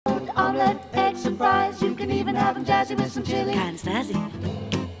omelette, egg surprise. You can even have them jazzy with some chili. And snazzy.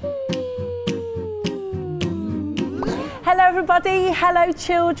 Hello everybody, hello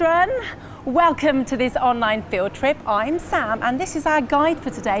children. Welcome to this online field trip. I'm Sam and this is our guide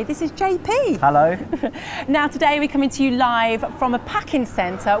for today. This is JP. Hello. Now today we're coming to you live from a packing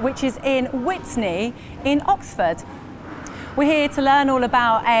centre which is in Witney in Oxford. We're here to learn all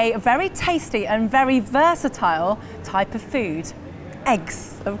about a very tasty and very versatile type of food.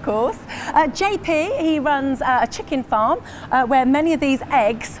 Eggs, of course. JP, he runs a chicken farm where many of these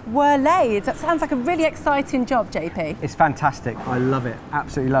eggs were laid. That sounds like a really exciting job, JP. It's fantastic. I love it.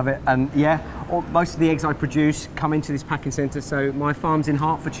 Absolutely love it. And yeah, most of the eggs I produce come into this packing centre. So my farm's in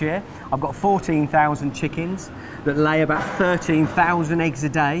Hertfordshire. I've got 14,000 chickens that lay about 13,000 eggs a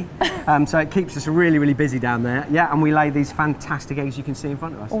day. So it keeps us really, really busy down there. Yeah, and we lay these fantastic eggs you can see in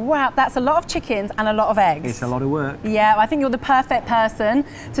front of us. Wow, that's a lot of chickens and a lot of eggs. It's a lot of work. Yeah, I think you're the perfect person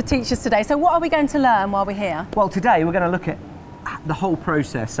to teach us today. So what are we going to learn while we're here? Well, today we're going to look at the whole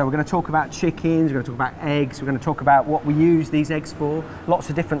process. So we're going to talk about chickens, we're going to talk about eggs, we're going to talk about what we use these eggs for, lots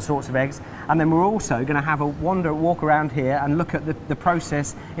of different sorts of eggs, and then we're also going to have a walk around here and look at the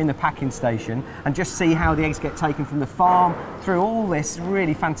process in the packing station and just see how the eggs get taken from the farm through all this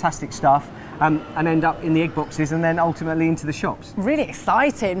really fantastic stuff and end up in the egg boxes and then ultimately into the shops. Really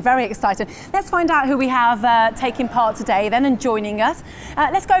exciting, very exciting. Let's find out who we have taking part today then and joining us.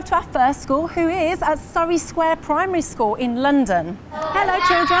 Let's go to our first school, who is at Surrey Square Primary School in London. Hello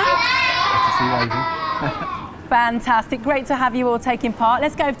children. Good to see you, Aidan. Fantastic, great to have you all taking part.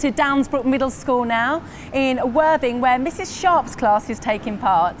 Let's go to Downsbrook Middle School now in Worthing where Mrs Sharp's class is taking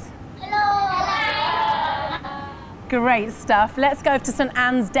part. Great stuff. Let's go to St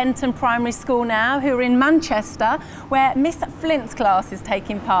Anne's Denton Primary School now, who are in Manchester, where Miss Flint's class is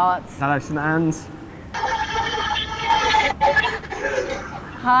taking part. Hello, St Anne's.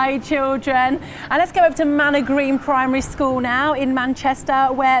 Hi, children. And let's go over to Manor Green Primary School now in Manchester,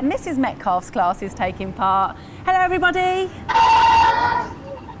 where Mrs Metcalfe's class is taking part. Hello, everybody.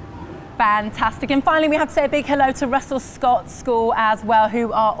 Fantastic. And finally, we have to say a big hello to Russell Scott School as well,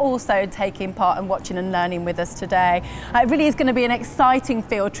 who are also taking part and watching and learning with us today. It really is going to be an exciting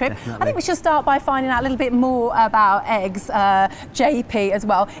field trip. Definitely. I think we should start by finding out a little bit more about eggs, JP, as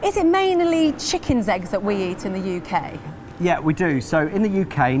well. Is it mainly chicken's eggs that we eat in the UK? Yeah, we do. So in the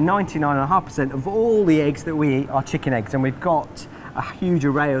UK, 99.5% of all the eggs that we eat are chicken eggs, and we've got a huge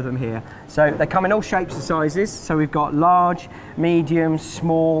array of them here. So they come in all shapes and sizes. So we've got large, medium,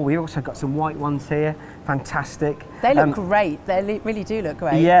 small. We've also got some white ones here. Fantastic. They look great. They really do look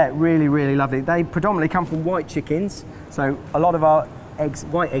great. Yeah, really, really lovely. They predominantly come from white chickens. So a lot of our eggs,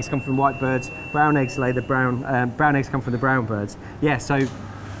 white eggs come from white birds. Brown eggs lay the brown eggs come from the brown birds. Yeah, so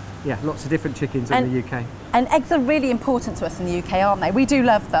yeah, lots of different chickens in the UK. And eggs are really important to us in the UK, aren't they? We do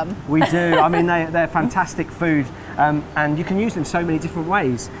love them. We do. I mean, they're fantastic food, and you can use them so many different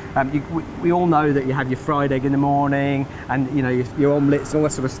ways. We all know that you have your fried egg in the morning, and you know your omelettes and all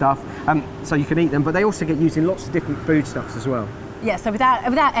that sort of stuff. So you can eat them, but they also get used in lots of different foodstuffs as well. Yeah, so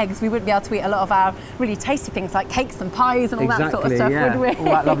without eggs, we wouldn't be able to eat a lot of our really tasty things like cakes and pies and all that sort of stuff, yeah. would we? All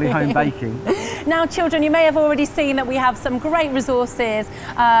that lovely home baking. Now, children, you may have already seen that we have some great resources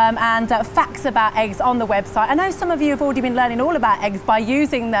and facts about eggs on the website. I know some of you have already been learning all about eggs by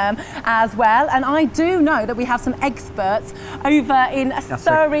using them as well, and I do know that we have some experts over in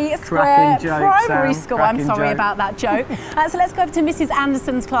Surrey Square Primary School. I'm sorry about that joke. So let's go over to Mrs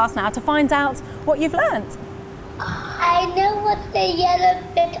Anderson's class now to find out what you've learnt. I know what the yellow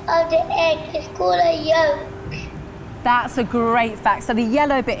bit of the egg is called a yolk. That's a great fact. So the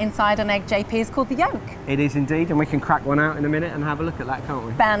yellow bit inside an egg, JP, is called the yolk. It is indeed, and we can crack one out in a minute and have a look at that, can't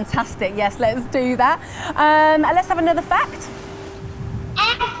we? Fantastic. Yes, let's do that. Let's have another fact.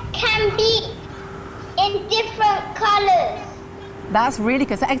 Eggs can be in different colours. That's really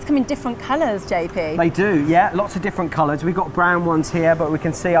good. So eggs come in different colours, JP. They do, yeah, lots of different colours. We've got brown ones here, but we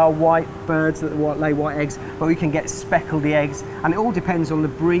can see our white birds that lay white eggs, but we can get speckled eggs, and it all depends on the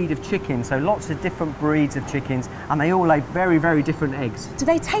breed of chicken. So lots of different breeds of chickens, and they all lay very, very different eggs. Do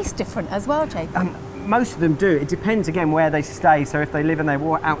they taste different as well, JP? Most of them do. It depends, again, where they stay. So if they live and they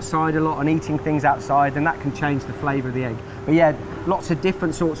walk outside a lot and eating things outside, then that can change the flavour of the egg. But yeah, lots of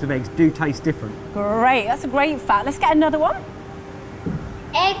different sorts of eggs do taste different. Great, that's a great fact. Let's get another one.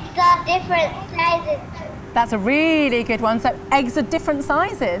 Eggs are different sizes. That's a really good one. So eggs are different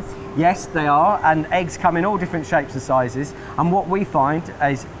sizes? Yes, they are, and eggs come in all different shapes and sizes. And what we find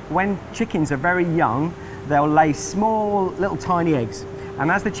is when chickens are very young, they'll lay small, little tiny eggs. And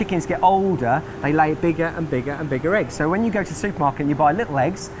as the chickens get older, they lay bigger and bigger and bigger eggs. So when you go to the supermarket and you buy little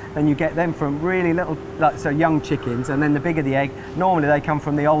eggs, then you get them from really little, so young chickens, and then the bigger the egg, normally they come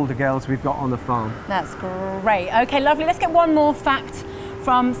from the older girls we've got on the farm. That's great. Okay, lovely. Let's get one more fact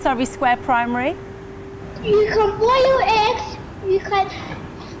from Surrey Square Primary. You can boil eggs, you can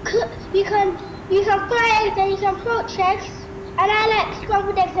fry eggs, and you can poach eggs, and I like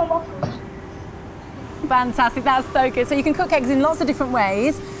scrambled eggs and waffles. Fantastic, that's so good. So you can cook eggs in lots of different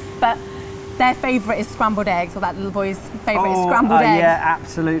ways, but their favourite is scrambled eggs, or that little boy's favourite is scrambled eggs. Yeah,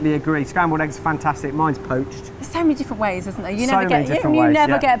 absolutely agree. Scrambled eggs are fantastic. Mine's poached. There's so many different ways, isn't there? You So never many get different you ways,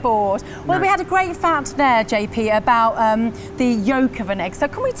 never yeah. get bored. Well, No. we had a great fact there, JP, about the yolk of an egg. So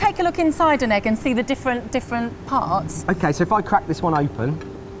can we take a look inside an egg and see the different parts? Okay, so if I crack this one open,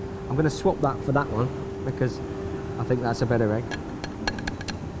 I'm going to swap that for that one because I think that's a better egg.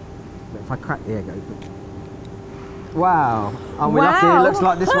 But if I crack the egg open. Wow, aren't we lucky? It looks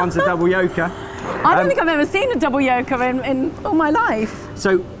like this one's a double yolker. I don't think I've ever seen a double yolker in all my life.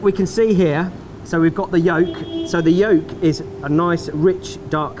 So we can see here, so we've got the yolk. So the yolk is a nice, rich,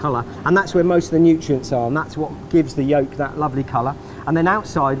 dark colour, and that's where most of the nutrients are, and that's what gives the yolk that lovely colour. And then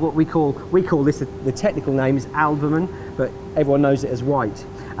outside, what we call this, the technical name is albumen, but everyone knows it as white.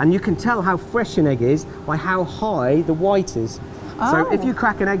 And you can tell how fresh an egg is by how high the white is. So if you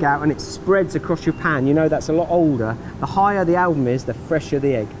crack an egg out and it spreads across your pan, you know that's a lot older. The higher the albumen is, the fresher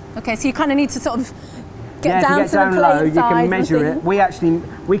the egg. Okay, so you kind of need to sort of get If down you to get down the low, plate you size can and measure it. see.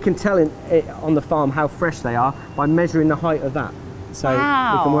 We can tell it on the farm how fresh they are by measuring the height of that. So we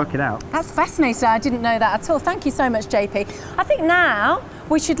can work it out. That's fascinating. I didn't know that at all. Thank you so much, JP. I think now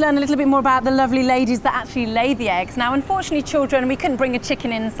we should learn a little bit more about the lovely ladies that actually lay the eggs. Now, unfortunately, children, we couldn't bring a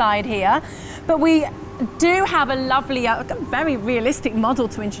chicken inside here, but we do have a lovely, very realistic model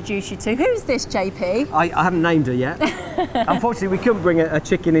to introduce you to. Who's this, JP? I haven't named her yet. Unfortunately, we couldn't bring a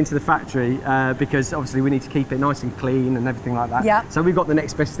chicken into the factory because obviously we need to keep it nice and clean and everything like that. Yeah. So we've got the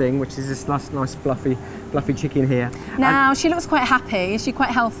next best thing, which is this nice fluffy chicken here. Now, she looks quite happy. Is she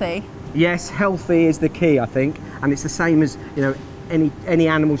quite healthy? Yes, healthy is the key, I think, and it's the same as any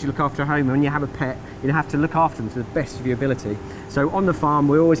animals you look after at home. When you have a pet, you have to look after them to the best of your ability. So on the farm,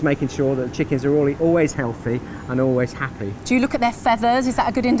 we're always making sure that the chickens are always healthy and always happy. Do you look at their feathers? Is that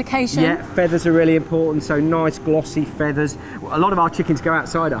a good indication? Yeah, feathers are really important, so nice glossy feathers. A lot of our chickens go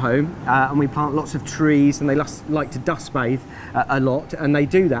outside at home and we plant lots of trees, and they like to dust bathe a lot, and they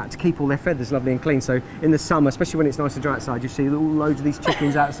do that to keep all their feathers lovely and clean. So in the summer, especially when it's nice and dry outside, you see loads of these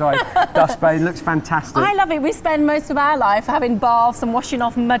chickens outside dust bathing. It looks fantastic. I love it. We spend most of our life having baths and washing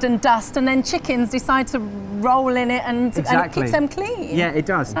off mud and dust, and then chickens decide to roll in it and it keeps them clean. Yeah, it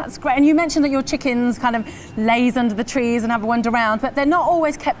does. That's great. And you mentioned that your chickens kind of lays under the trees and have a wander around, but they're not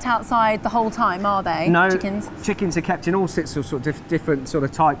always kept outside the whole time, are they? No, chickens are kept in all sorts of different sort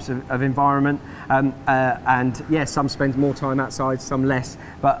of types of environment, and yeah, some spend more time outside, some less.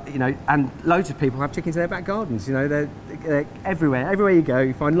 But and loads of people have chickens in their back gardens. They're everywhere. Everywhere you go,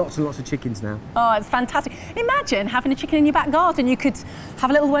 you find lots and lots of chickens now. Oh, it's fantastic. Imagine having a chicken in your back garden. You could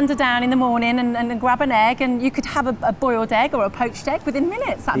have a little wander down in the morning and grab an egg, and you could have a boiled egg or a poached egg within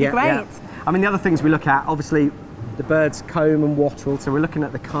minutes. That'd be great. Yeah. I mean, the other things we look at, obviously, the birds comb and wattle, so we're looking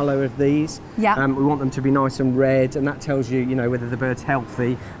at the colour of these. Yeah. We want them to be nice and red, and that tells you, whether the bird's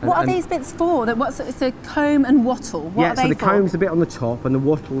healthy. What are these bits for? It's a comb and wattle. What are they so the for? comb's the bit on the top, and the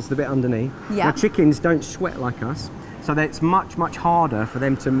wattle's the bit underneath. Yeah. Now, chickens don't sweat like us, so that it's much harder for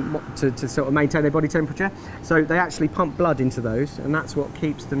them to sort of maintain their body temperature. So they actually pump blood into those, and that's what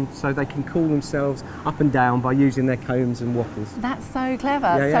keeps them so they can cool themselves up and down by using their combs and wattles. That's so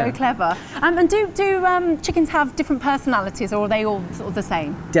clever, Yeah. clever. And do chickens have different personalities, or are they all sort of the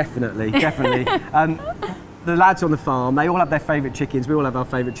same? Definitely. The lads on the farm, they all have their favourite chickens. We all have our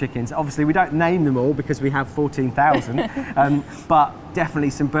favourite chickens. Obviously, we don't name them all because we have 14,000, but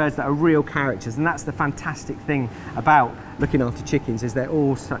definitely some birds that are real characters. And that's the fantastic thing about looking after chickens, is they're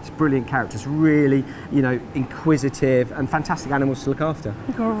all such brilliant characters, really, inquisitive and fantastic animals to look after.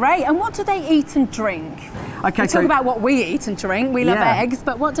 Great. And what do they eat and drink? Okay, we talk about what we eat and drink. We love eggs,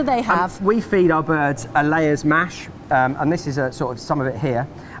 but what do they have? We feed our birds a layers mash, and this is sort of some of it here.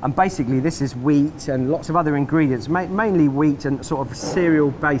 And basically this is wheat and lots of other ingredients, mainly wheat and sort of a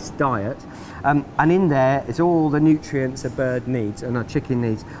cereal-based diet. And in there is all the nutrients a bird needs and a chicken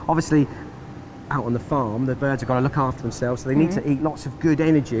needs. Obviously, out on the farm, the birds have got to look after themselves, so they need to eat lots of good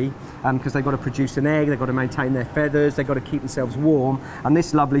energy because they've got to produce an egg, they've got to maintain their feathers, they've got to keep themselves warm, and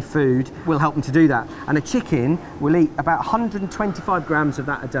this lovely food will help them to do that. And a chicken will eat about 125 grams of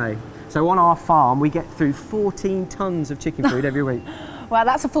that a day. So on our farm, we get through 14 tonnes of chicken food every week. Well,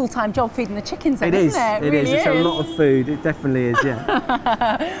 that's a full-time job feeding the chickens, then, It is. isn't it? It really is. It's a lot of food. It definitely is.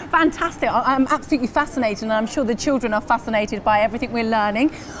 Yeah. Fantastic. I'm absolutely fascinated, and I'm sure the children are fascinated by everything we're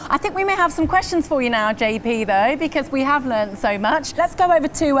learning. I think we may have some questions for you now, JP, though, because we have learned so much. Let's go over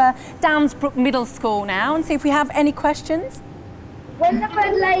to Downsbrook Middle School now and see if we have any questions. When the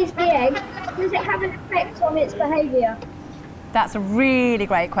bird lays the egg, does it have an effect on its behaviour? That's a really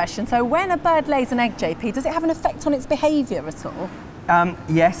great question. So when a bird lays an egg, JP, does it have an effect on its behaviour at all?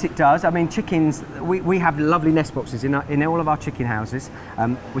 Yes, it does. I mean, chickens, we have lovely nest boxes in all of our chicken houses,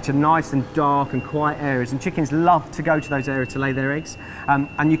 which are nice and dark and quiet areas, and chickens love to go to those areas to lay their eggs.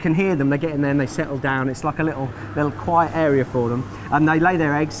 And you can hear them, they get in there and they settle down. It's like a little quiet area for them. And they lay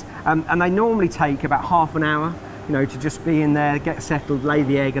their eggs, and they normally take about half an hour, you know, to just be in there, get settled, lay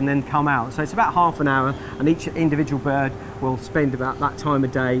the egg and then come out. So it's about half an hour, and each individual bird will spend about that time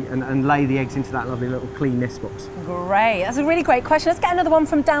of day and lay the eggs into that lovely little clean nest box. Great, that's a really great question. Let's get another one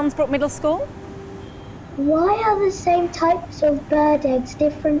from Downsbrook Middle School. Why are the same types of bird eggs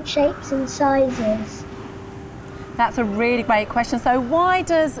different shapes and sizes? That's a really great question. So why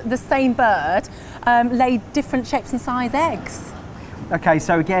does the same bird lay different shapes and size eggs? Okay,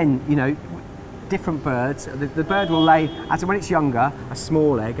 so again, you know, different birds, the bird will lay, when it's younger, a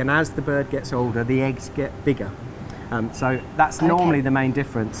small egg, and as the bird gets older, the eggs get bigger. So that's normally the main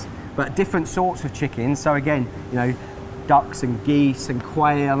difference. But different sorts of chickens, so again, you know, ducks and geese and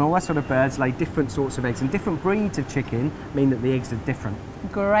quail and all that sort of birds lay different sorts of eggs, and different breeds of chicken mean that the eggs are different.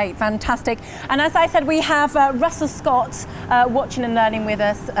 Great, fantastic. And as I said, we have Russell Scott watching and learning with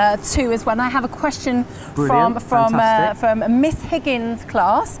us too as well. And I have a question from Miss Higgins'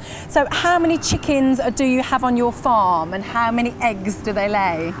 class. So how many chickens do you have on your farm, and how many eggs do they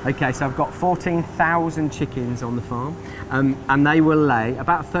lay? Okay, so I've got 14,000 chickens on the farm, and they will lay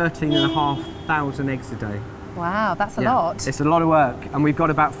about 13,500 eggs a day. Wow, that's a lot. It's a lot of work, and we've got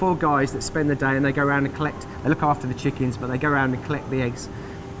about 4 guys that spend the day and they go around and collect. They look after the chickens, but they go around and collect the eggs.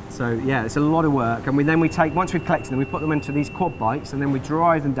 So yeah, it's a lot of work, and then we take, once we've collected them, we put them into these quad bikes, and then we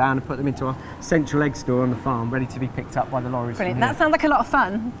drive them down and put them into our central egg store on the farm, ready to be picked up by the lorries. Brilliant. That sounds like a lot of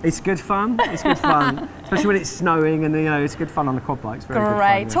fun. It's good fun. It's good fun, especially when it's snowing, and you know, it's good fun on the quad bikes. Very good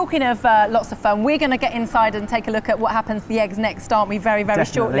fun, yeah. Talking of lots of fun, we're going to get inside and take a look at what happens to the eggs next, aren't we? Very, very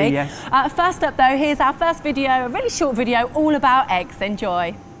shortly. Yes. First up, though, here's our first video, a really short video, all about eggs.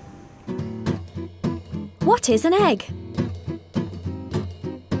 Enjoy. What is an egg?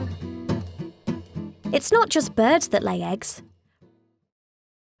 It's not just birds that lay eggs.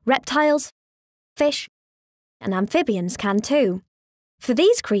 Reptiles, fish, and amphibians can too. For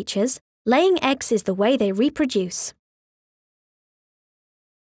these creatures, laying eggs is the way they reproduce.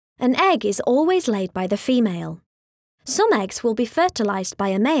 An egg is always laid by the female. Some eggs will be fertilised by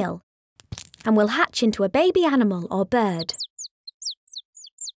a male and will hatch into a baby animal or bird.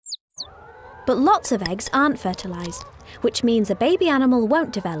 But lots of eggs aren't fertilised, which means a baby animal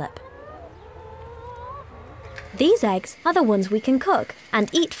won't develop. These eggs are the ones we can cook and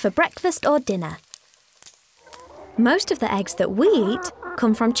eat for breakfast or dinner. Most of the eggs that we eat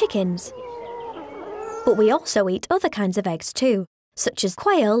come from chickens. But we also eat other kinds of eggs too, such as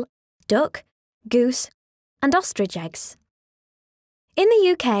quail, duck, goose, and ostrich eggs. In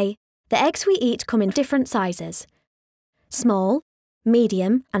the UK, the eggs we eat come in different sizes: small,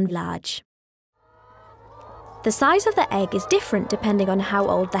 medium, and large. The size of the egg is different depending on how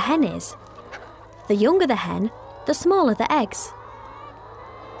old the hen is. The younger the hen, the smaller the eggs.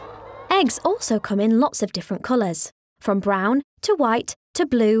 Eggs also come in lots of different colours, from brown to white to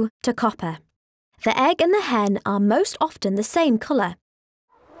blue to copper. The egg and the hen are most often the same colour.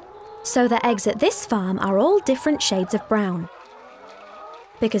 So the eggs at this farm are all different shades of brown,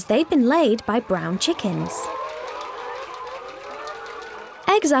 because they've been laid by brown chickens.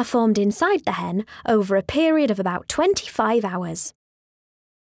 Eggs are formed inside the hen over a period of about 25 hours.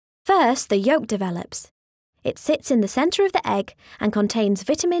 First, the yolk develops. It sits in the centre of the egg and contains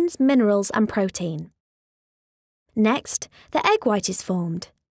vitamins, minerals and protein. Next, the egg white is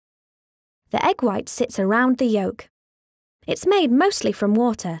formed. The egg white sits around the yolk. It's made mostly from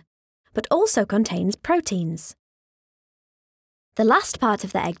water, but also contains proteins. The last part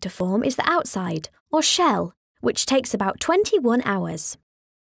of the egg to form is the outside, or shell, which takes about 21 hours.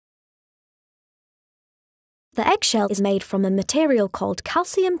 The eggshell is made from a material called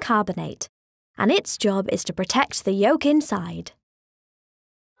calcium carbonate, and its job is to protect the yolk inside.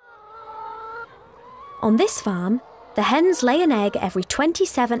 On this farm, the hens lay an egg every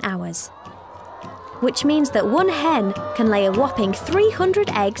 27 hours, which means that one hen can lay a whopping 300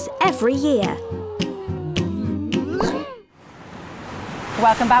 eggs every year.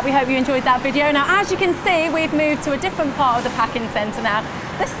 Welcome back. We hope you enjoyed that video. Now, as you can see, we've moved to a different part of the packing centre now.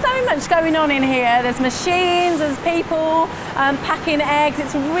 There's so much going on in here. There's machines, there's people packing eggs.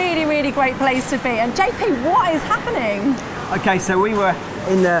 It's a really, really great place to be. And JP, what is happening? Okay, so we were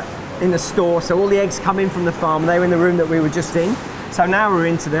in the store, so all the eggs come in from the farm. They were in the room that we were just in. So now we're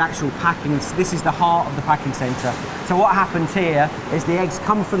into the actual packing. This is the heart of the packing centre. So what happens here is the eggs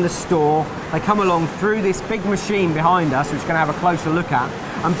come from the store, they come along through this big machine behind us, which we're going to have a closer look at,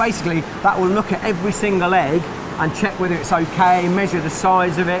 and basically that will look at every single egg and check whether it's okay, measure the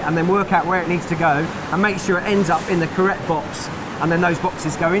size of it, and then work out where it needs to go, and make sure it ends up in the correct box. And then those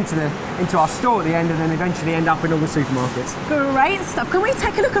boxes go into our store at the end, and then eventually end up in all the supermarkets. Great stuff. Can we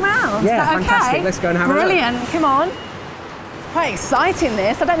take a look around? Yeah, Is that fantastic. Okay? Let's go and have a look. Brilliant. Come on. Quite exciting,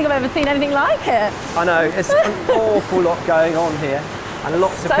 this. I don't think I've ever seen anything like it. I know, it's an awful lot going on here, and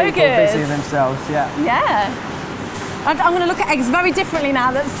lots of people busy themselves, yeah. Yeah. I'm going to look at eggs very differently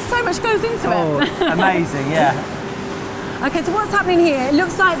now. There's so much goes into it. Amazing, yeah. Okay, so what's happening here? It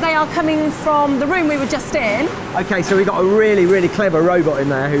looks like they are coming from the room we were just in. Okay, so we've got a really, really clever robot in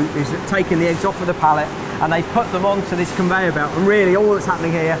there who's taking the eggs off of the pallet, and they put them onto this conveyor belt, and really all that's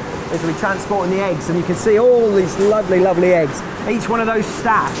happening here is we're transporting the eggs, and you can see all these lovely, lovely eggs. Each one of those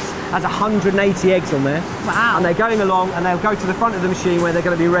stacks has 180 eggs on there. Wow. And they're going along, and they'll go to the front of the machine where they're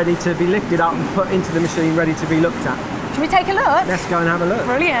going to be ready to be lifted up and put into the machine, ready to be looked at. Should we take a look? Let's go and have a look.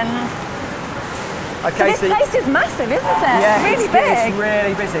 Brilliant. Okay, so this place is massive, isn't it? Yeah, really it's big. It's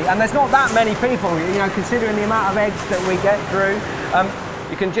really busy, and there's not that many people, you know, considering the amount of eggs that we get through.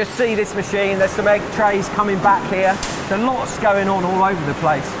 You can just see this machine. There's some egg trays coming back here. There's lots going on all over the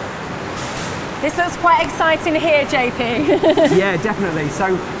place. This looks quite exciting here, JP. Yeah, definitely.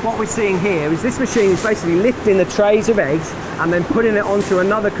 So what we're seeing here is this machine is basically lifting the trays of eggs and then putting it onto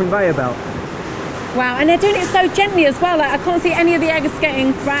another conveyor belt. Wow, and they're doing it so gently as well. Like, I can't see any of the eggs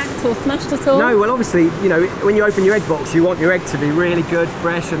getting cracked or smashed at all. No, well obviously, you know, when you open your egg box, you want your egg to be really good,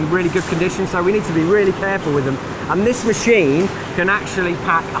 fresh and really good condition, so we need to be really careful with them. And this machine can actually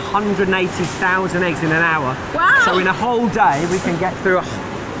pack 180,000 eggs in an hour. Wow. So in a whole day, we can get through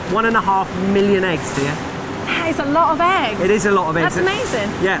 1.5 million eggs here. That is a lot of eggs. It is a lot of eggs. That's amazing.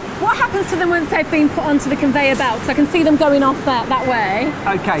 Yeah. What happens to them once they've been put onto the conveyor belt? Because I can see them going off that way.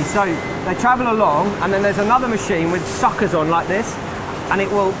 Okay, so they travel along, and then there's another machine with suckers on like this, and it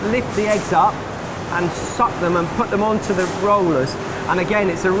will lift the eggs up and suck them and put them onto the rollers. And again,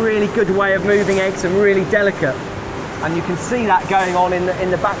 it's a really good way of moving eggs and really delicate. And you can see that going on in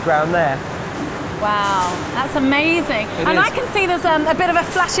the background there. Wow, that's amazing. It and is. I can see there's a bit of a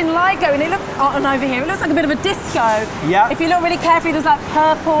flashing light going. It looks on over here. It looks like a bit of a disco. Yeah. If you look really carefully, there's like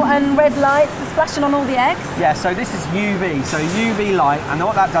purple and red lights that's flashing on all the eggs. Yeah, so this is UV, so UV light, and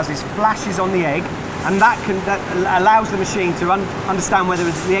what that does is flashes on the egg, and that allows the machine to understand whether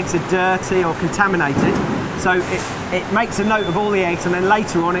the eggs are dirty or contaminated. So it makes a note of all the eggs, and then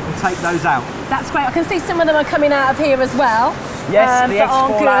later on it will take those out. That's great. I can see some of them are coming out of here as well. Yes, the eggs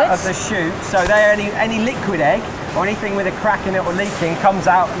fall good. out of the chute, so they're any liquid egg or anything with a crack in it or leaking comes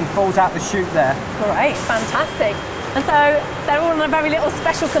out and falls out the chute there. Great, fantastic. And so they're all on a very little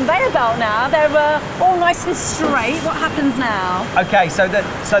special conveyor belt now. They're all nice and straight. What happens now? Okay, so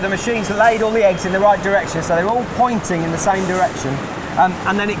the machine's laid all the eggs in the right direction, so they're all pointing in the same direction.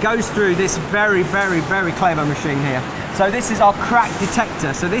 And then it goes through this very, very, very clever machine here. So this is our crack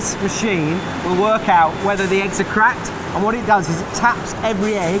detector. So this machine will work out whether the eggs are cracked, and what it does is it taps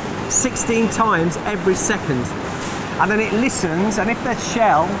every egg 16 times every second. And then it listens, and if the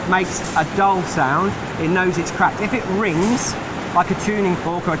shell makes a dull sound, it knows it's cracked. If it rings, like a tuning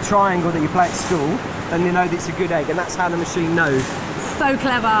fork or a triangle that you play at school, then you know that it's a good egg, and that's how the machine knows. So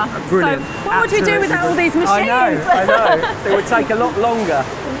clever. Brilliant. So what would we do without all these machines? I know. It would take a lot longer.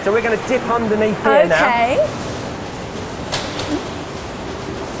 So we're going to dip underneath here now. Okay.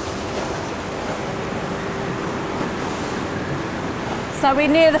 So we're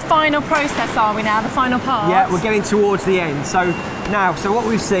near the final process, are we now? The final part? Yeah, we're getting towards the end. So what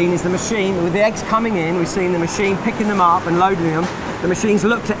we've seen is the machine, with the eggs coming in, we've seen the machine picking them up and loading them. The machine's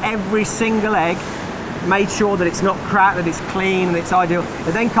looked at every single egg, made sure that it's not cracked, that it's clean and it's ideal.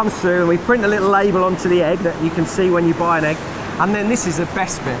 It then comes through and we print a little label onto the egg that you can see when you buy an egg. And then this is the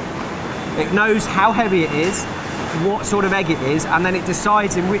best bit. It knows how heavy it is, what sort of egg it is, and then it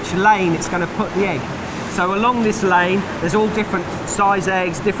decides in which lane it's going to put the egg. So along this lane, there's all different size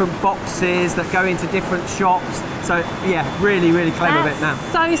eggs, different boxes that go into different shops. So yeah, really, really clever bit now.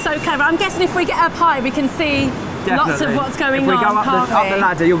 So clever. I'm guessing if we get up high, we can see lots of what's going on. If we go up the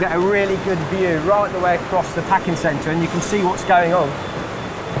ladder, you'll get a really good view right the way across the packing centre, and you can see what's going on.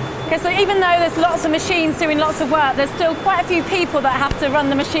 Okay, so even though there's lots of machines doing lots of work, there's still quite a few people that have to run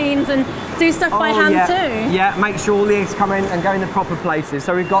the machines and do stuff by hand too. Yeah, make sure all the eggs come in and go in the proper places.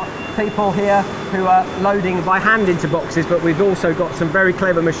 So we've got people here who are loading by hand into boxes, but we've also got some very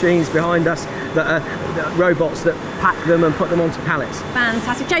clever machines behind us that are robots that pack them and put them onto pallets.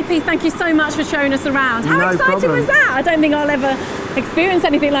 Fantastic. JP, thank you so much for showing us around. How No exciting problem. was that? I don't think I'll ever experience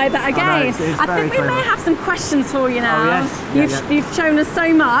anything like that again. I know, it's I very think we may clever. have some questions for you now. Oh, yes. You've shown us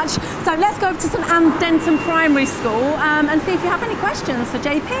so much. So let's go over to St Anne's Denton Primary School and see if you have any questions for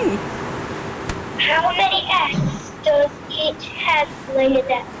JP. How many eggs does each hen lay a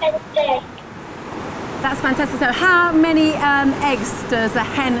day? That's fantastic. So how many eggs does a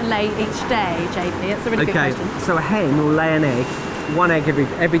hen lay each day, JP? That's a really good question. So a hen will lay an egg, one egg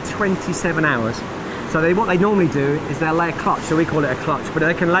every 27 hours. So what they normally do is they'll lay a clutch, so we call it a clutch, but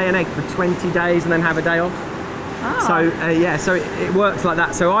they can lay an egg for 20 days and then have a day off. Oh. So yeah, so it works like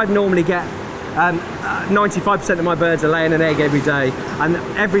that. So I normally get 95% of my birds are laying an egg every day, and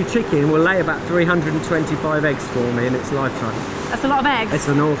every chicken will lay about 325 eggs for me in its lifetime. That's a lot of eggs. It's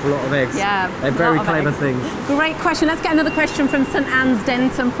an awful lot of eggs. Yeah, They're very lot of clever eggs. things. Great question. Let's get another question from St Anne's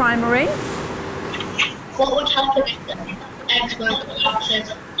Denton Primary. What would happen if the eggs weren't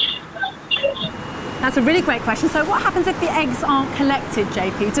collected? That's a really great question. So what happens if the eggs aren't collected,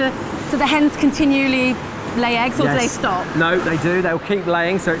 JP? Do the hens continually lay eggs or do they stop? No, they do. They'll keep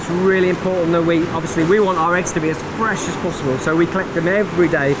laying, so it's really important that we want our eggs to be as fresh as possible, so we collect them every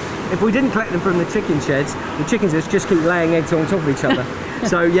day. If we didn't collect them from the chicken sheds, the chickens just keep laying eggs on top of each other.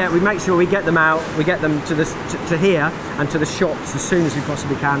 So yeah, we make sure we get them out, we get them to here and to the shops as soon as we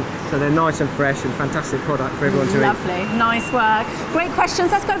possibly can, so they're nice and fresh and fantastic product for everyone to eat. Lovely, nice work. Great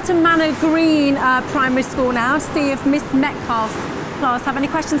questions. Let's go to Manor Green Primary School now to see if Miss Metcalfe's class have any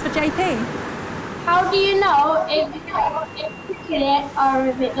questions for JP. How do you know if you kill it or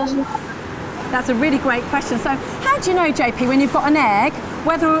if it doesn't? That's a really great question. So how do you know, JP, when you've got an egg,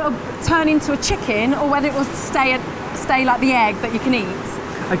 whether it will turn into a chicken or whether it will stay like the egg that you can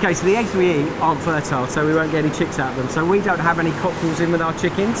eat? Okay, so the eggs we eat aren't fertile, so we won't get any chicks out of them. So we don't have any cockles in with our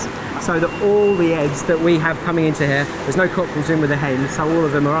chickens, so that all the eggs that we have coming into here, there's no cockles in with the hens, so all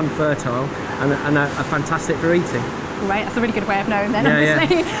of them are unfertile and are fantastic for eating. Great, that's a really good way of knowing then, Yeah,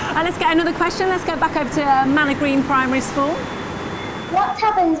 obviously. Let's get another question. Let's go back over to Manor Green Primary School. What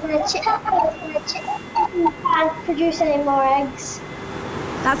happens when a chicken can't produce any more eggs?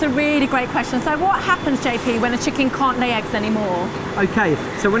 That's a really great question. So what happens, JP, when a chicken can't lay eggs anymore? Okay,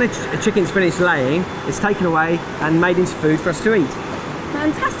 so when a chicken's finished laying, it's taken away and made into food for us to eat.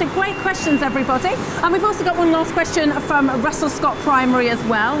 Fantastic, great questions everybody. And we've also got one last question from Russell Scott Primary as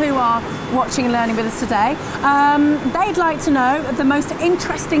well, who are watching and learning with us today. They'd like to know the most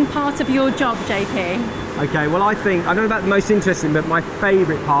interesting part of your job, JP. Okay, well I don't know about the most interesting, but my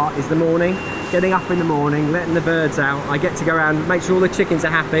favourite part is the morning. Getting up in the morning, letting the birds out. I get to go around, make sure all the chickens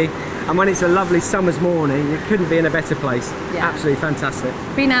are happy. And when it's a lovely summer's morning, it couldn't be in a better place. Yeah. Absolutely fantastic.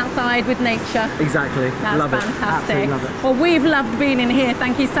 Being outside with nature. Exactly. That's love fantastic. It. Absolutely love it. Well, we've loved being in here.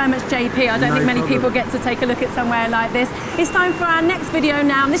 Thank you so much, JP. I don't No think many problem. people get to take a look at somewhere like this. It's time for our next video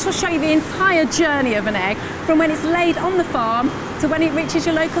now, and this will show you the entire journey of an egg, from when it's laid on the farm to when it reaches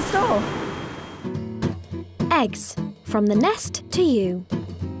your local store. Eggs, from the nest to you.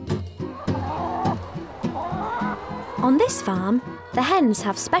 On this farm, the hens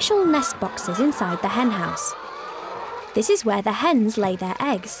have special nest boxes inside the hen house. This is where the hens lay their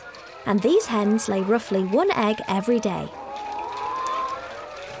eggs, and these hens lay roughly one egg every day.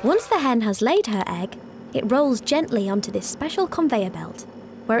 Once the hen has laid her egg, it rolls gently onto this special conveyor belt,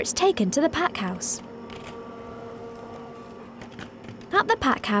 where it's taken to the pack house. At the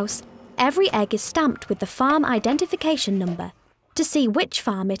pack house, every egg is stamped with the farm identification number to see which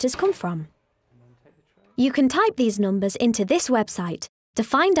farm it has come from. You can type these numbers into this website to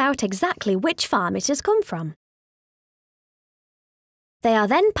find out exactly which farm it has come from. They are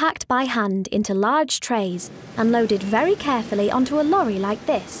then packed by hand into large trays and loaded very carefully onto a lorry like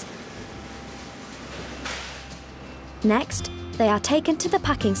this. Next, they are taken to the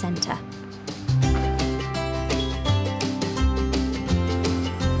packing centre.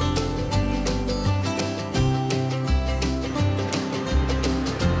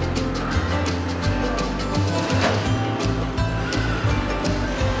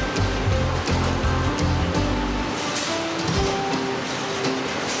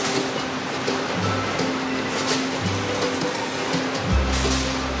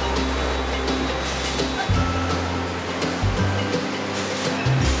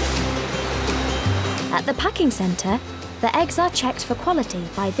 At the packing centre, the eggs are checked for quality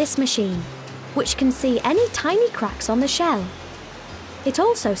by this machine, which can see any tiny cracks on the shell. It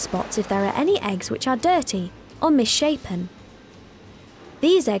also spots if there are any eggs which are dirty or misshapen.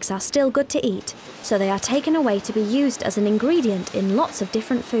 These eggs are still good to eat, so they are taken away to be used as an ingredient in lots of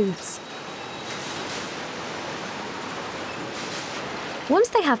different foods. Once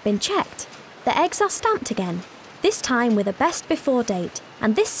they have been checked, the eggs are stamped again, this time with a best before date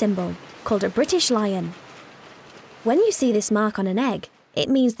and this symbol, called a British lion. When you see this mark on an egg, it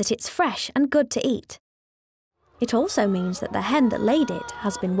means that it's fresh and good to eat. It also means that the hen that laid it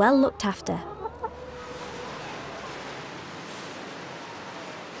has been well looked after.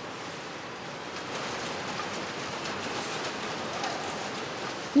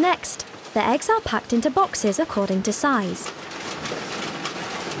 Next, the eggs are packed into boxes according to size.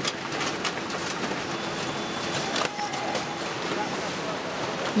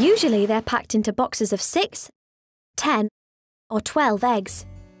 Usually they're packed into boxes of 6, 10 or 12 eggs.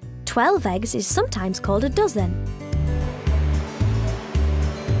 12 eggs is sometimes called a dozen.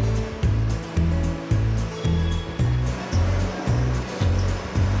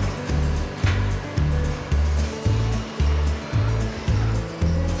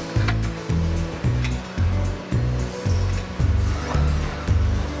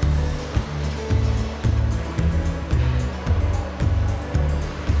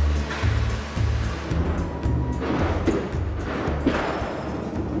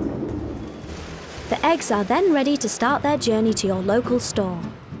 The eggs are then ready to start their journey to your local store.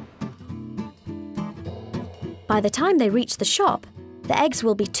 By the time they reach the shop, the eggs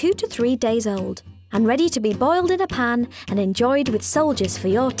will be 2 to 3 days old and ready to be boiled in a pan and enjoyed with soldiers for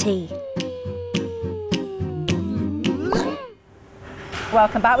your tea.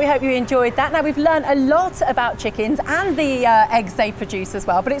 Welcome back. We hope you enjoyed that. Now, we've learned a lot about chickens and the eggs they produce as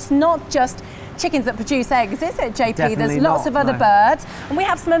well, but it's not just chickens that produce eggs, is it, JP? Definitely There's lots of other birds, and we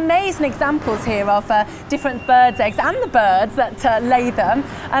have some amazing examples here of different birds' eggs and the birds that lay them.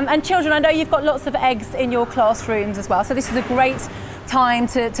 And children, I know you've got lots of eggs in your classrooms as well, so this is a great time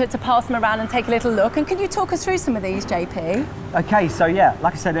to pass them around and take a little look. And can you talk us through some of these, JP? Okay, so yeah,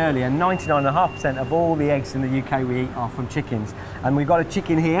 like I said earlier, 99.5% of all the eggs in the UK we eat are from chickens. And we've got a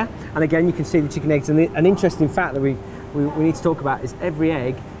chicken here, and again you can see the chicken eggs. And an interesting fact that we need to talk about is every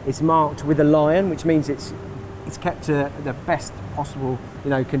egg is marked with a lion, which means it's kept to the best possible,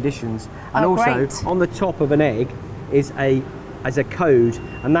 conditions. And also great. On the top of an egg is a code,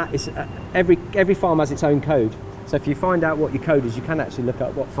 and that is every farm has its own code. So if you find out what your code is, you can actually look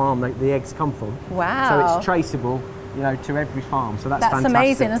at what farm the eggs come from. Wow. So it's traceable, to every farm. So that's fantastic.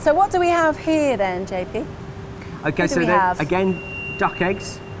 Amazing. And so what do we have here then, JP? Okay, so again, duck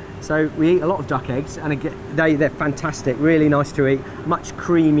eggs. So we eat a lot of duck eggs, and again, they're fantastic, really nice to eat, much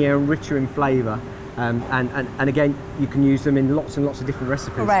creamier and richer in flavour. And again, you can use them in lots and lots of different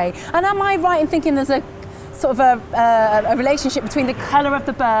recipes. Right. And am I right in thinking there's a sort of a relationship between the colour of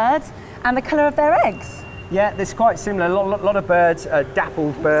the bird and the colour of their eggs? Yeah, it's quite similar. A lot of birds,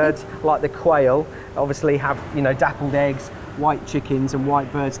 dappled birds like the quail, obviously have dappled eggs. White chickens and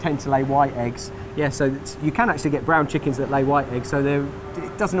white birds tend to lay white eggs. Yeah, so you can actually get brown chickens that lay white eggs. So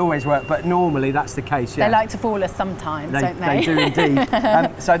it doesn't always work, but normally that's the case. Yeah. They like to fool us sometimes, don't they? They do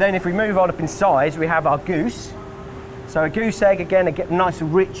indeed. So then, if we move on up in size, we have our goose. So a goose egg, again, a nice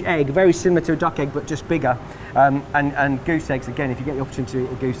rich egg, very similar to a duck egg, but just bigger. And goose eggs, again, if you get the opportunity to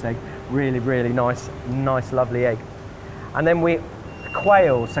eat a goose egg, really, really nice, lovely egg. And then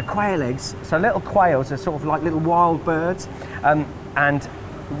quails, so quail eggs. So little quails are sort of like little wild birds, and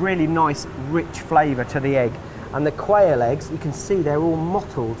really nice, rich flavour to the egg. And the quail eggs, you can see they're all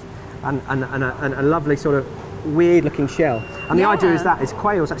mottled and a lovely sort of weird-looking shell. And the idea is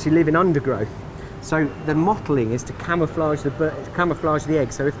quails actually live in undergrowth. So the mottling is to camouflage the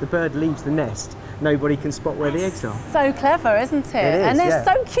egg. So if the bird leaves the nest, nobody can spot where the eggs are. So clever, isn't it? It is, and they're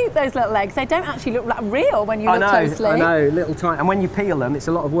so cute, those little eggs. They don't actually look like real when you look closely. I know, little tiny. And when you peel them, it's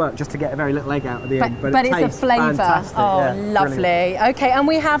a lot of work just to get a very little egg out of the egg. But it's a flavour. Fantastic. Oh, yeah, lovely. Brilliant. Okay, and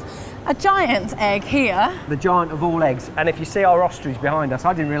we have a giant egg here. The giant of all eggs. And if you see our ostrich behind us,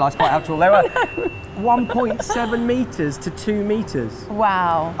 I didn't realise quite how tall they were. 1.7 metres to 2 metres.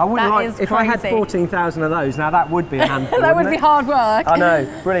 Wow. I wouldn't that is if crazy. I had 14,000 of those, now that would be a handful. That would be hard work. I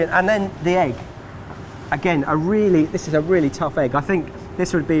know, brilliant. And then the egg. Again, this is a really tough egg. I think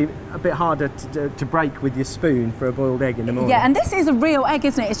this would be a bit harder to break with your spoon for a boiled egg in the morning. Yeah, and this is a real egg,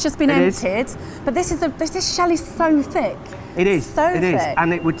 isn't it? It's just been emptied. But this shell is so thick. It is. So it thick. is.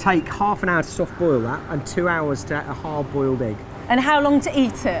 And it would take half an hour to soft boil that and 2 hours to a hard boiled egg. And how long to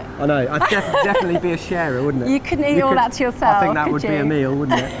eat it? I know. I'd definitely be a sharer, wouldn't it? You couldn't eat all that to yourself, I think that would be a meal,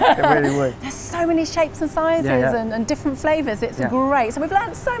 wouldn't it? It really would. There's so many shapes and sizes and different flavours. It's great. So we've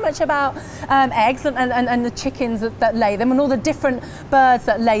learned so much about eggs and the chickens that lay them and all the different birds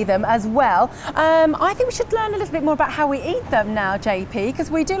that lay them as well. I think we should learn a little bit more about how we eat them now, JP,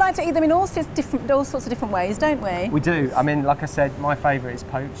 because we do like to eat them in all sorts of different ways, don't we? We do. I mean, like I said, my favourite is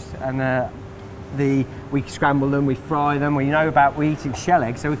poached, and we scramble them, we fry them. We know about eating shell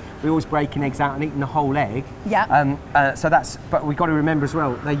eggs, so we always breaking eggs out and eating the whole egg. Yeah. But we've got to remember as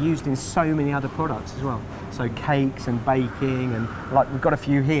well, they're used in so many other products as well. So cakes and baking, and like we've got a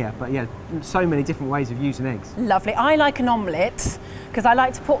few here, but yeah, so many different ways of using eggs. Lovely. I like an omelette because I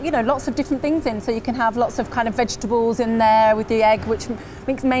like to put, lots of different things in, so you can have lots of kind of vegetables in there with the egg, which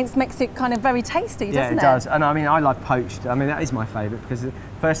makes it kind of very tasty, doesn't it? Yeah, it does. And I mean, I love poached. I mean, that is my favourite because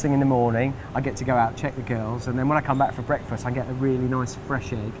first thing in the morning, I get to go out, check the girls, and then when I come back for breakfast, I get a really nice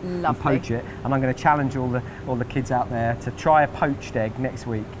fresh egg and poach it. And I'm going to challenge all the kids out there to try a poached egg next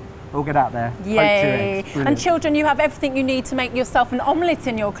week. All get out there, poach your eggs. Brilliant. And children, you have everything you need to make yourself an omelette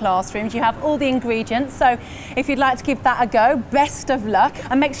in your classrooms. You have all the ingredients, so if you'd like to give that a go, best of luck.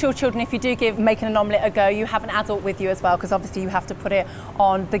 And make sure, children, if you do making an omelette a go, you have an adult with you as well, because obviously you have to put it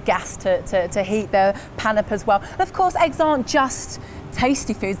on the gas to heat the pan up as well. And of course, eggs aren't just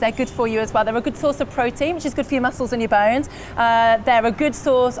tasty foods, they're good for you as well. They're a good source of protein, which is good for your muscles and your bones. They're a good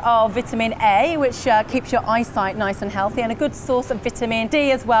source of vitamin A, which keeps your eyesight nice and healthy, and a good source of vitamin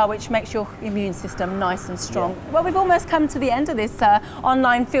D as well, which makes your immune system nice and strong. Yeah. Well, we've almost come to the end of this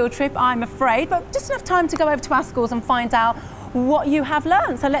online field trip, I'm afraid, but just enough time to go over to our schools and find out what you have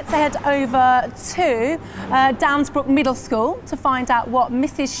learned. So let's head over to Downsbrook Middle School to find out what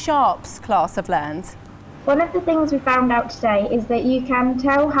Mrs. Sharp's class have learned. One of the things we found out today is that you can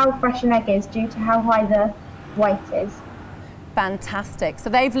tell how fresh an egg is due to how high the white is. Fantastic. So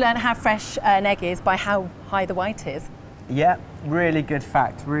they've learned how fresh an egg is by how high the white is. Yeah, really good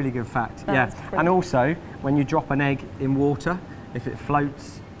fact, really good fact. That's yeah. brilliant. And also, when you drop an egg in water, if it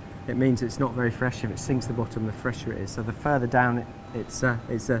floats, it means it's not very fresh. If it sinks to the bottom, the fresher it is. So the further down if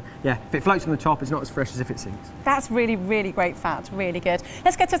it floats on the top, it's not as fresh as if it sinks. That's really, really great fact, really good.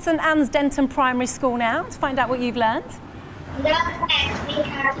 Let's go to St Anne's Denton Primary School now to find out what you've learned. Next, we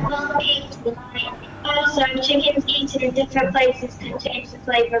have all eggs. Also, chickens eaten in different places can change the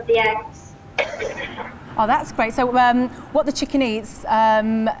flavour of the eggs. Oh, that's great. So what the chicken eats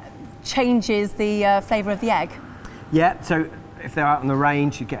changes the flavour of the egg? Yeah, so if they're out on the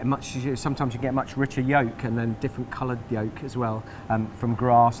range, sometimes you get a much richer yolk, and then different coloured yolk as well, from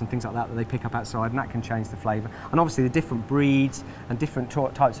grass and things like that they pick up outside, and that can change the flavour. And obviously the different breeds and different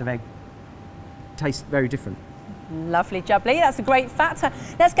types of egg taste very different. Lovely jubbly, that's a great fact.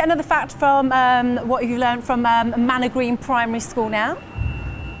 Let's get another fact from what you've learned from Manor Green Primary School now.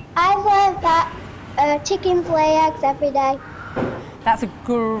 I've learned that chickens lay eggs every day. That's a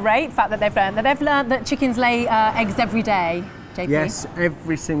great fact that they've learned. They've learned that chickens lay eggs every day, JP. Yes,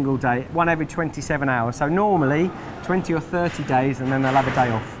 every single day, one every 27 hours. So normally 20 or 30 days, and then they'll have a day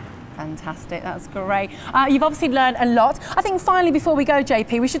off. Fantastic, that's great. You've obviously learned a lot. I think finally, before we go,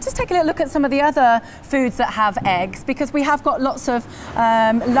 JP, we should just take a little look at some of the other foods that have eggs, because we have got lots of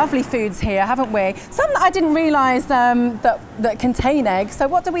lovely foods here, haven't we? Some that I didn't realise that contain eggs. So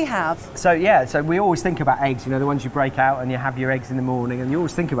what do we have? So yeah, so we always think about eggs, the ones you break out and you have your eggs in the morning, and you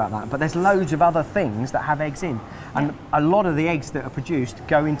always think about that. But there's loads of other things that have eggs in, and a lot of the eggs that are produced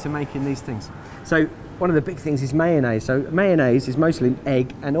go into making these things. So one of the big things is mayonnaise. So mayonnaise is mostly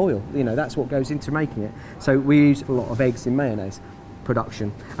egg and oil. That's what goes into making it. So we use a lot of eggs in mayonnaise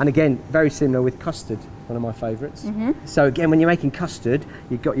production. And again, very similar with custard, one of my favourites. Mm-hmm. So again, when you're making custard,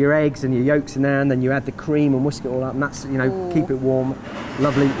 you've got your eggs and your yolks in there, and then you add the cream and whisk it all up, and that's, keep it warm.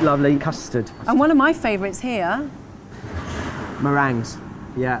 Lovely, lovely custard. And one of my favourites here. Meringues,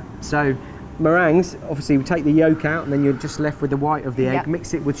 yeah. So meringues, obviously we take the yolk out, and then you're just left with the white of the egg,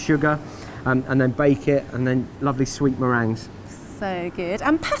 mix it with sugar, and then bake it, and then lovely sweet meringues. So good.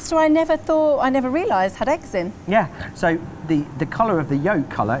 And pasta, I never realised had eggs in. Yeah, so the colour of the yolk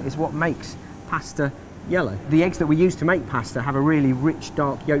colour is what makes pasta yellow. The eggs that we use to make pasta have a really rich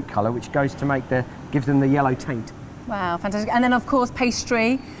dark yolk colour, which gives them the yellow taint. Wow, fantastic. And then of course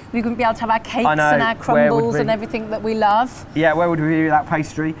pastry, we wouldn't be able to have our cakes and our crumbles and everything that we love. Yeah, where would we be without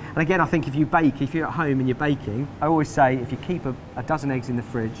pastry? And again, I think if you're at home and you're baking, I always say if you keep a dozen eggs in the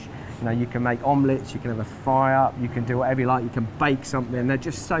fridge, you can make omelettes, you can have a fry up, you can do whatever you like, you can bake something, they're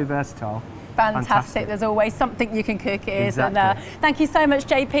just so versatile. fantastic. There's always something you can cook, it is. Exactly. And thank you so much,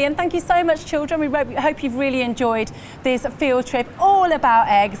 JP, and thank you so much, children. We hope you've really enjoyed this field trip all about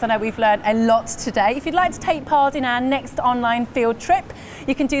eggs. I know we've learned a lot today. If you'd like to take part in our next online field trip,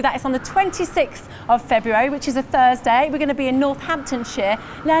 you can do that. It's on the 26th of February, which is a Thursday. We're going to be in Northamptonshire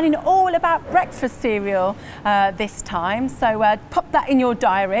learning all about breakfast cereal this time. So pop that in your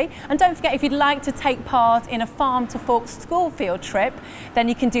diary. And don't forget, if you'd like to take part in a Farm to Fork school field trip, then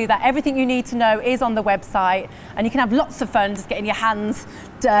you can do that. Everything you need to know is on the website, and you can have lots of fun just getting your hands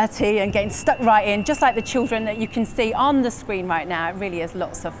dirty and getting stuck right in, just like the children that you can see on the screen right now. It really is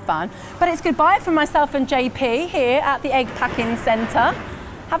lots of fun. But it's goodbye from myself and JP here at the Egg Packing Centre.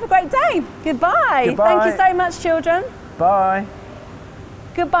 Have a great day. Goodbye. Goodbye. Thank you so much, children. Bye.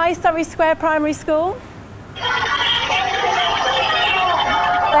 Goodbye, Surrey Square Primary School.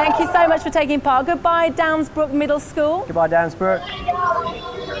 Thank you so much for taking part. Goodbye, Downsbrook Middle School. Goodbye, Downsbrook.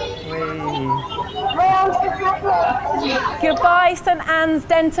 Goodbye, St Anne's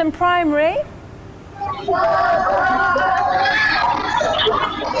Denton Primary.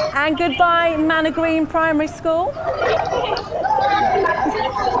 And goodbye, Manor Green Primary School.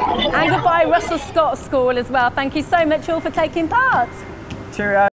 And goodbye, Russell Scott School as well. Thank you so much all for taking part. Cheerio.